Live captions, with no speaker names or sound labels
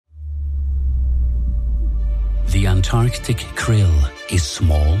Antarctic krill is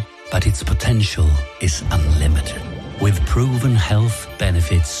small, but its potential is unlimited. With proven health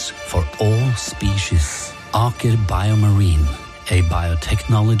benefits for all species, Aker BioMarine, a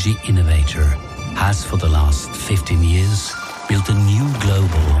biotechnology innovator, has for the last 15 years built a new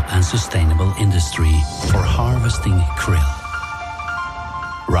global and sustainable industry for harvesting krill.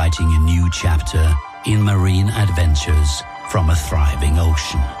 Writing a new chapter in marine adventures from a thriving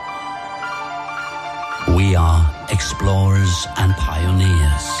ocean. We are explorers and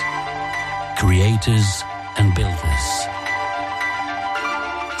pioneers, creators and builders,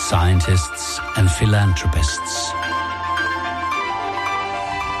 scientists and philanthropists,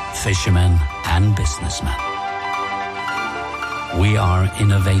 fishermen and businessmen. We are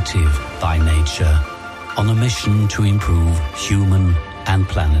innovative by nature, on a mission to improve human and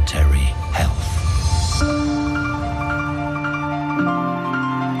planetary health.